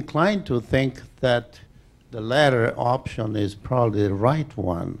 I'm inclined to think that the latter option is probably the right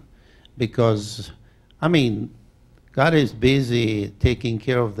one, because, God is busy taking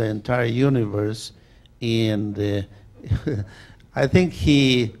care of the entire universe, and I think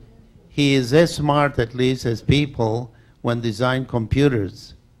He is as smart, at least, as people when design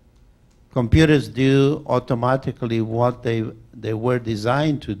computers. Computers do automatically what they were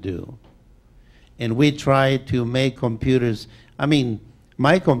designed to do. And we try to make computers,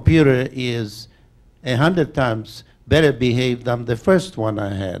 my computer is 100 times better behaved than the first one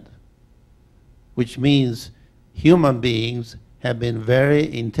I had, which means human beings have been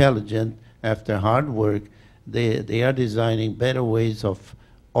very intelligent after hard work. They are designing better ways of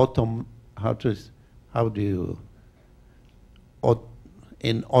automation,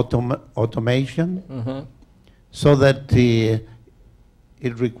 so that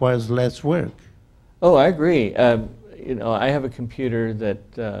it requires less work. Oh, I agree. I have a computer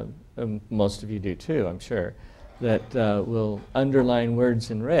that most of you do too, I'm sure, that will underline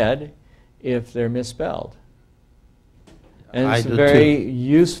words in red if they're misspelled. And it's very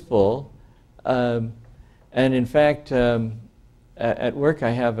useful. And in fact, at work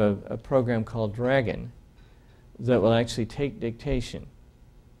I have a program called Dragon that will actually take dictation.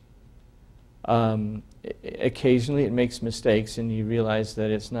 Occasionally it makes mistakes and you realize that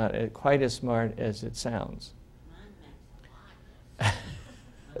it's not quite as smart as it sounds.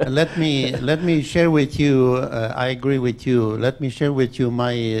 Let me share with you, I agree with you, let me share with you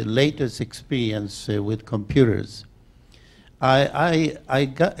my latest experience with computers. I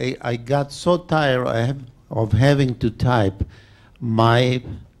got so tired of having to type my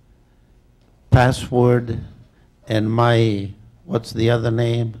password and my, what's the other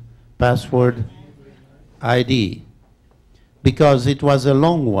name? Password ID. Because it was a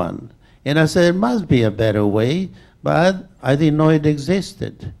long one. And I said, there must be a better way, but I didn't know it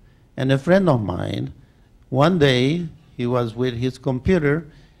existed. And a friend of mine, one day, he was with his computer,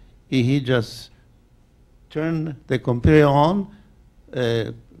 he just turned the computer on,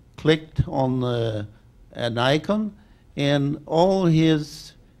 clicked on an icon, and all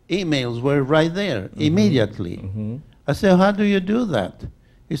his emails were right there immediately. Mm-hmm. I said, how do you do that?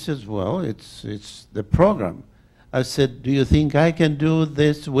 He says, well, it's the program. I said, do you think I can do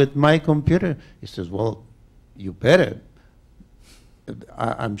this with my computer? He says, well, you better.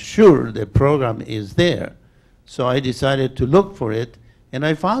 I'm sure the program is there. So I decided to look for it, and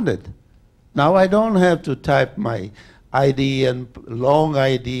I found it. Now I don't have to type my ID and long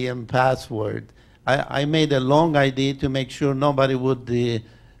ID and password. I made a long ID to make sure nobody would,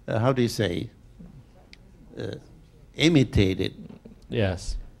 how do you say, imitate it.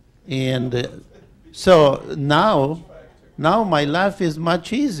 Yes. And so now my life is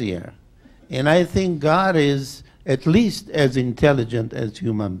much easier. And I think God is at least as intelligent as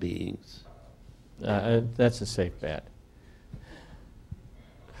human beings. That's a safe bet.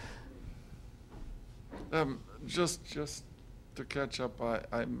 Just to catch up,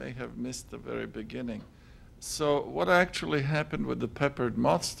 I may have missed the very beginning. So what actually happened with the peppered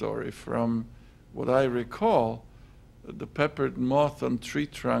moth story? From what I recall, the peppered moth on tree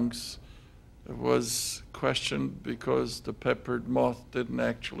trunks was questioned because the peppered moth didn't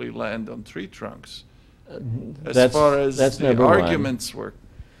actually land on tree trunks. As far as the arguments were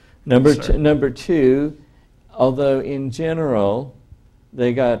concerned. Number two, although in general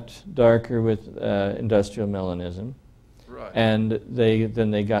they got darker with industrial melanism, Right. and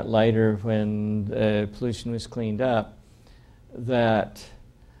then they got lighter when pollution was cleaned up, that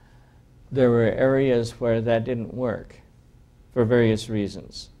there were areas where that didn't work for various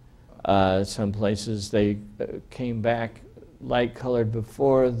reasons. Some places they came back light colored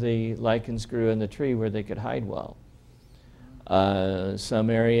before the lichens grew in the tree where they could hide well. Some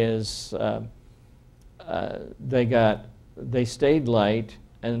areas they stayed light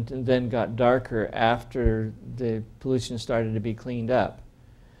and then got darker after the pollution started to be cleaned up.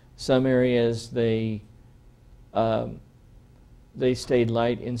 Some areas they stayed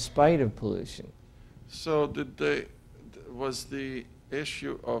light in spite of pollution. So was the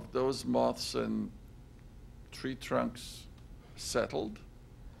issue of those moths and tree trunks settled?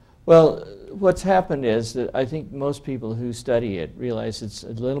 Well, what's happened is that I think most people who study it realize it's a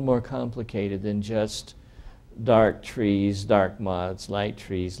little more complicated than just dark trees, dark moths, light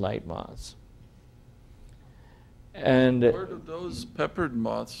trees, light moths. And where do those peppered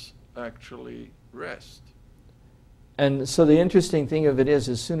moths actually rest? And so the interesting thing of it is,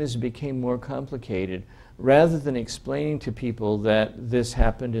 as soon as it became more complicated, rather than explaining to people that this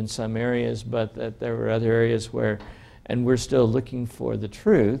happened in some areas, but that there were other areas where, and we're still looking for the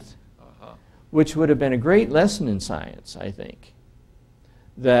truth, which would have been a great lesson in science, I think,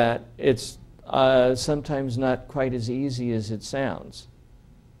 that it's sometimes not quite as easy as it sounds.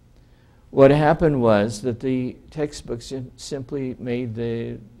 What happened was that the textbooks simply made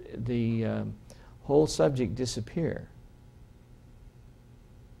the whole subject disappear.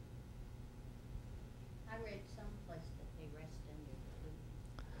 I read someplace that they rest under.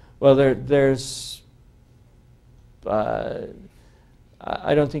 Well, there's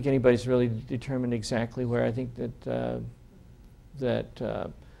I don't think anybody's really determined exactly where. I think that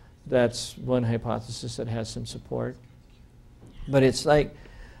that's one hypothesis that has some support. But it's like,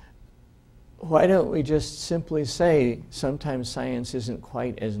 why don't we just simply say sometimes science isn't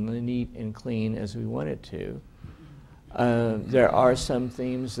quite as neat and clean as we want it to. There are some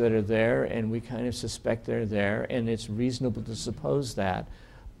themes that are there, and we kind of suspect they're there, and it's reasonable to suppose that,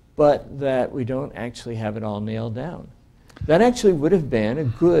 but that we don't actually have it all nailed down. That actually would have been a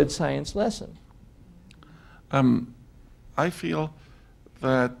good science lesson. I feel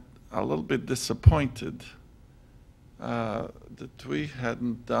that a little bit disappointed that we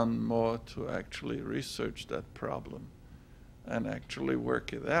hadn't done more to actually research that problem and actually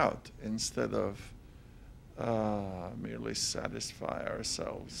work it out instead of merely satisfy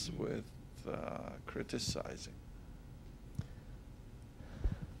ourselves with criticizing.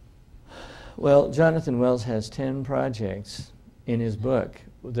 Well, Jonathan Wells has 10 projects in his book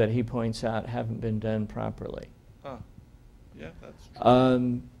that he points out haven't been done properly. Oh, yeah, that's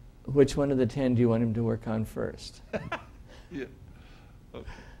true. Which one of the 10 do you want him to work on first? Yeah.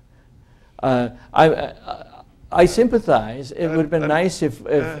 Okay. I sympathize. It would have been and- nice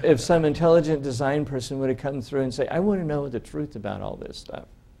if some intelligent design person would have come through and say, I want to know the truth about all this stuff.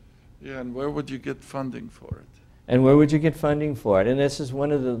 Yeah, and where would you get funding for it? And where would you get funding for it? And this is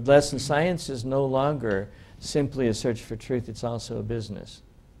one of the lessons. Science is no longer simply a search for truth. It's also a business.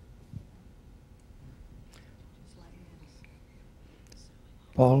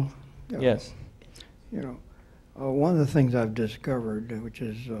 Paul? Yeah. Yes. You know, one of the things I've discovered, which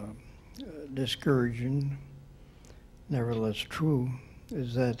is discouraging, nevertheless true,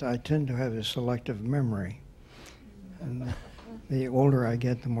 is that I tend to have a selective memory. And the older I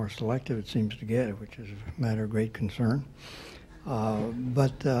get, the more selective it seems to get, which is a matter of great concern.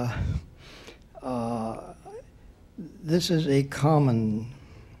 This is a common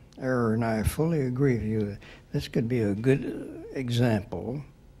error, and I fully agree with you. This could be a good example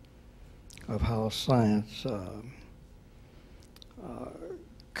of how science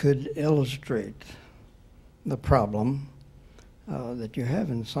could illustrate the problem that you have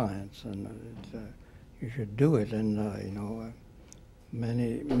in science, and you should do it. And you know,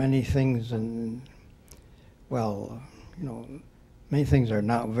 many things, and well, you know, many things are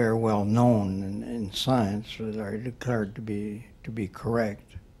not very well known in science that are declared to be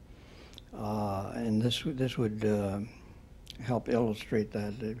correct, and this would help illustrate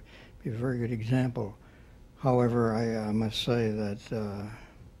that. It'd be a very good example. However, I must say that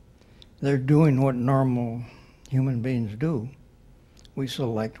they're doing what normal human beings do. We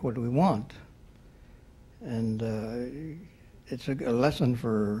select what we want, and it's a lesson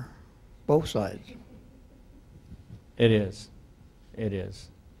for both sides. It is. It is.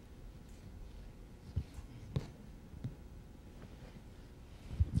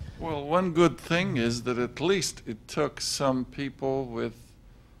 Well, one good thing is that at least it took some people with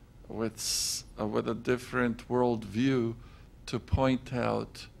a different worldview to point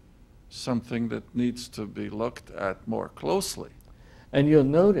out something that needs to be looked at more closely. And you'll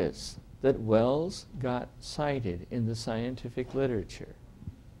notice that Wells got cited in the scientific literature.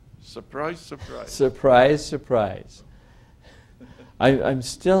 Surprise, surprise. Surprise, surprise. I'm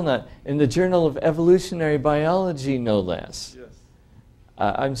still not, in the Journal of Evolutionary Biology, no less. Yes.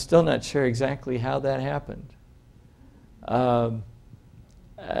 I'm still not sure exactly how that happened.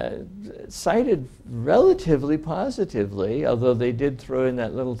 Cited relatively positively, although they did throw in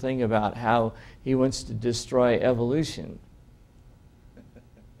that little thing about how he wants to destroy evolution.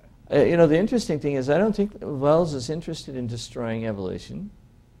 You know, the interesting thing is I don't think Wells is interested in destroying evolution.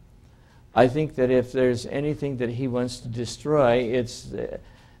 I think that if there's anything that he wants to destroy, it's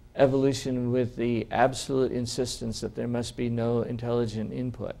evolution with the absolute insistence that there must be no intelligent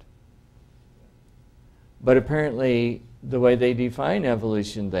input. But apparently, the way they define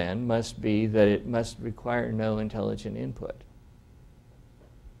evolution then must be that it must require no intelligent input.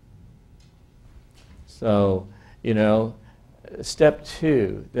 So, you know, step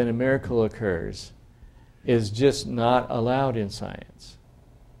 2, then a miracle occurs, is just not allowed in science.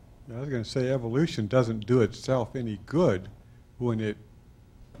 I was going to say evolution doesn't do itself any good when it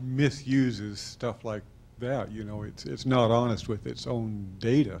misuses stuff like that. You know, it's not honest with its own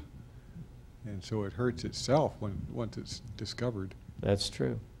data, and so it hurts itself once it's discovered. That's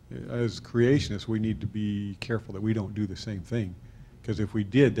true. As creationists, we need to be careful that we don't do the same thing, because if we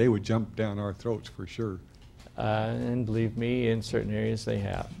did, they would jump down our throats for sure. And believe me, in certain areas they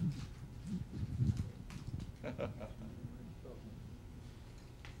have.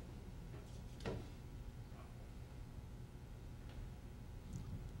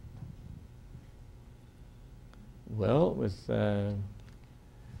 Well,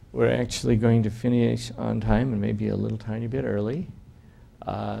 we're actually going to finish on time and maybe a little tiny bit early.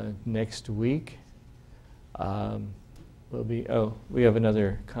 Next week will be, oh, we have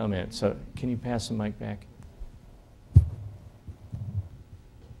another comment. So can you pass the mic back?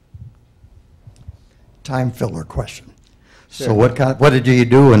 Time filler question. Sure. So what did you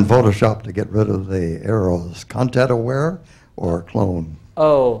do in Photoshop to get rid of the arrows? Content aware or clone?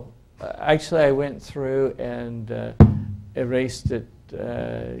 Oh, actually I went through and erased it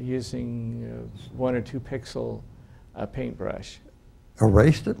using 1 or 2 pixel paintbrush.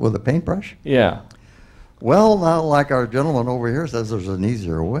 Erased it with a paintbrush? Yeah. Well, not like our gentleman over here says there's an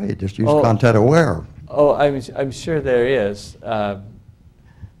easier way. Just use Oh. content aware. Oh, I'm sure there is.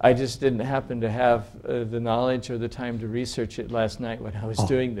 I just didn't happen to have the knowledge or the time to research it last night when I was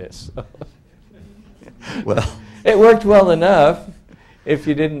doing this. Well, it worked well enough. If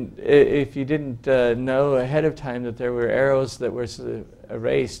you didn't know ahead of time that there were arrows that were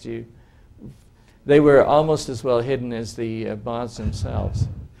erased, they were almost as well hidden as the moths themselves.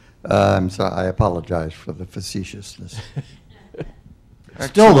 I'm sorry. I apologize for the facetiousness.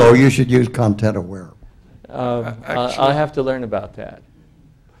 Still, though, you should use content aware. I'll have to learn about that.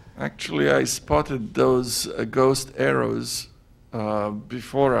 Actually, I spotted those ghost arrows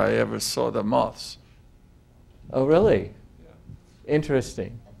before I ever saw the moths. Oh, really?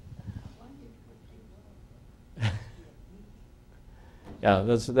 Interesting. Yeah,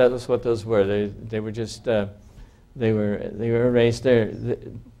 that was what those were. They were just they were erased.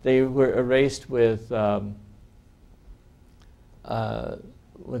 They were erased with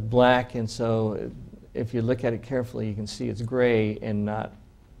black, and so if you look at it carefully, you can see it's gray and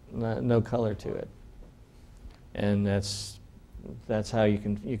no color to it. And that's how you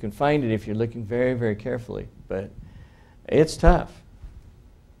can find it if you're looking very, very carefully. But it's tough.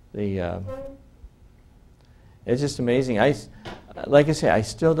 It's just amazing. Like I say, I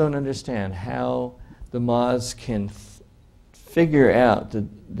still don't understand how the moths can figure out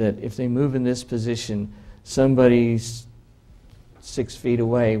that if they move in this position, somebody 6 feet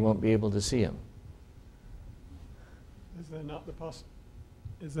away won't be able to see them. Is there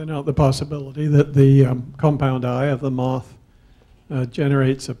not the possibility that the compound eye of the moth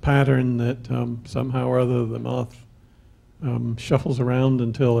generates a pattern that somehow or other the moth shuffles around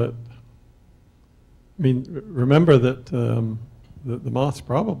until it... I mean, remember that the moths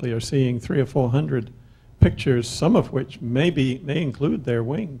probably are seeing 300 or 400 pictures, some of which may include their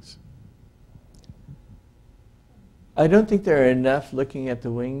wings. I don't think there are enough looking at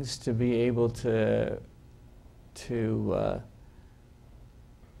the wings to be able to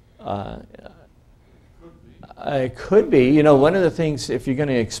it could be. You know, one of the things, if you're going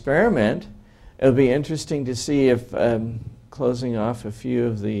to experiment, it'll be interesting to see if closing off a few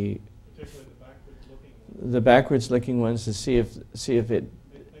of the backwards-looking ones to see if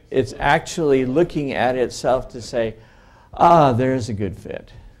it's actually looking at itself to say, there's a good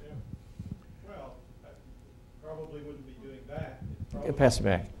fit. Yeah. Well, I probably wouldn't be doing that. Pass it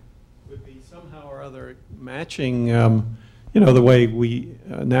back. Would be somehow or other matching, the way we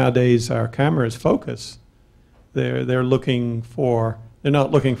nowadays our cameras focus. They're not looking for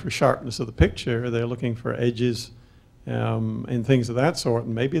sharpness of the picture. They're looking for edges and things of that sort.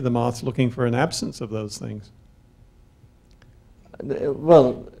 And maybe the moth's looking for an absence of those things.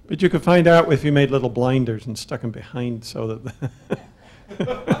 Well, but you could find out if you made little blinders and stuck them behind so that.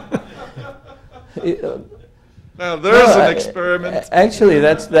 Now there's an experiment. Actually,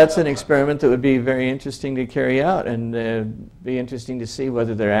 that's an experiment that would be very interesting to carry out, and be interesting to see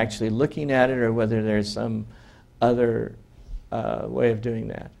whether they're actually looking at it or whether there's some other way of doing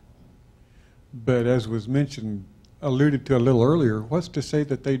that. But as was alluded to a little earlier, what's to say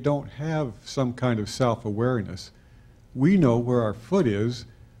that they don't have some kind of self-awareness? We know where our foot is.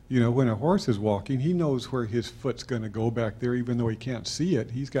 You know, when a horse is walking, he knows where his foot's going to go back there, even though he can't see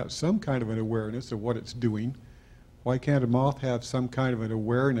it. He's got some kind of an awareness of what it's doing. Why can't a moth have some kind of an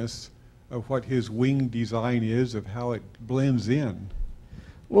awareness of what his wing design is, of how it blends in?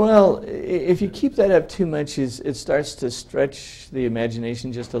 Well, if you keep that up too much, it starts to stretch the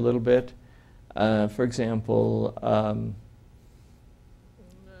imagination just a little bit. For example,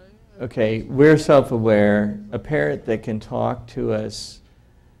 okay, we're self-aware. A parrot that can talk to us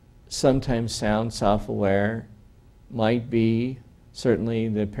sometimes sounds self-aware. Might be. Certainly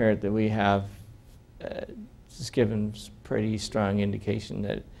the parrot that we have is given pretty strong indication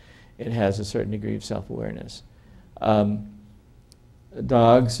that it has a certain degree of self-awareness.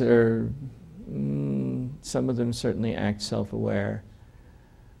 Dogs are, some of them certainly act self-aware.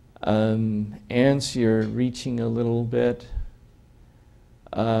 Ants, you're reaching a little bit.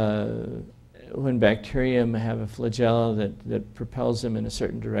 When bacteria have a flagella that propels them in a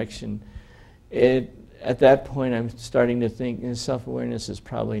certain direction, at that point I'm starting to think self-awareness is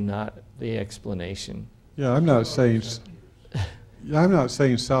probably not the explanation. Yeah, I'm not saying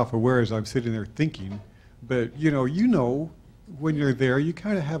self-aware as I'm sitting there thinking, but you know when you're there, you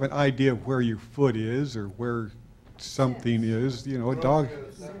kind of have an idea of where your foot is or where something is. You know, a dog,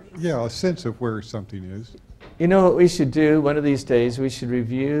 a sense of where something is. You know what we should do? One of these days we should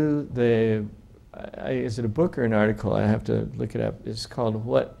review is it a book or an article? I have to look it up. It's called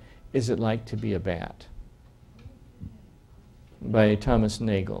What Is It Like to Be a Bat? By Thomas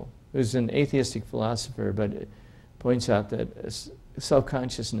Nagel, who's an atheistic philosopher, but it points out that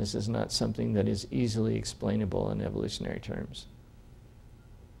self-consciousness is not something that is easily explainable in evolutionary terms.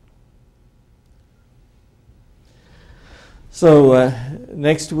 So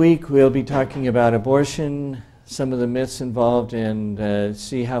next week we'll be talking about abortion, some of the myths involved, and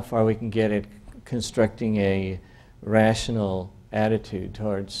see how far we can get at constructing a rational attitude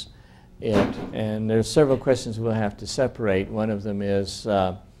towards it. And there's several questions we'll have to separate. One of them is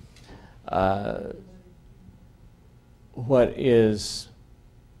what is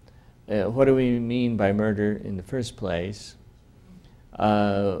what do we mean by murder in the first place?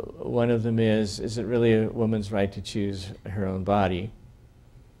 One of them is it really a woman's right to choose her own body?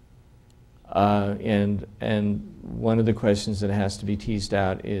 And one of the questions that has to be teased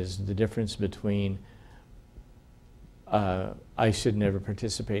out is the difference between I should never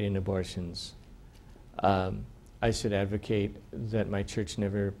participate in abortions. I should advocate that my church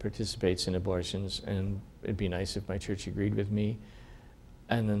never participates in abortions, and it'd be nice if my church agreed with me.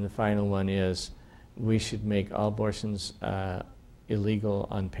 And then the final one is we should make all abortions illegal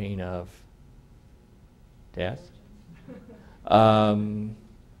on pain of death.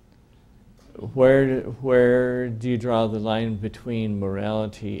 Where do you draw the line between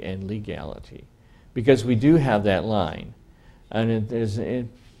morality and legality? Because we do have that line, and there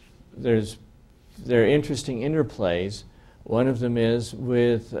are interesting interplays. One of them is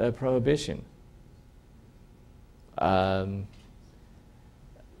with prohibition.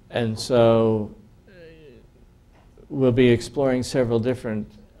 And so we'll be exploring several different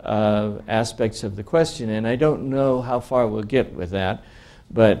aspects of the question, and I don't know how far we'll get with that,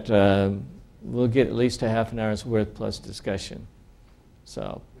 but we'll get at least a half an hour's worth plus discussion.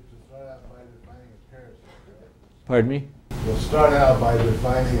 So. Pardon me? We'll start out by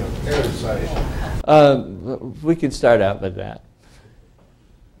defining a parasite. We could start out with that.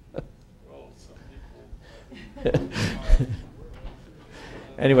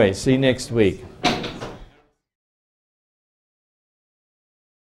 Anyway, see you next week.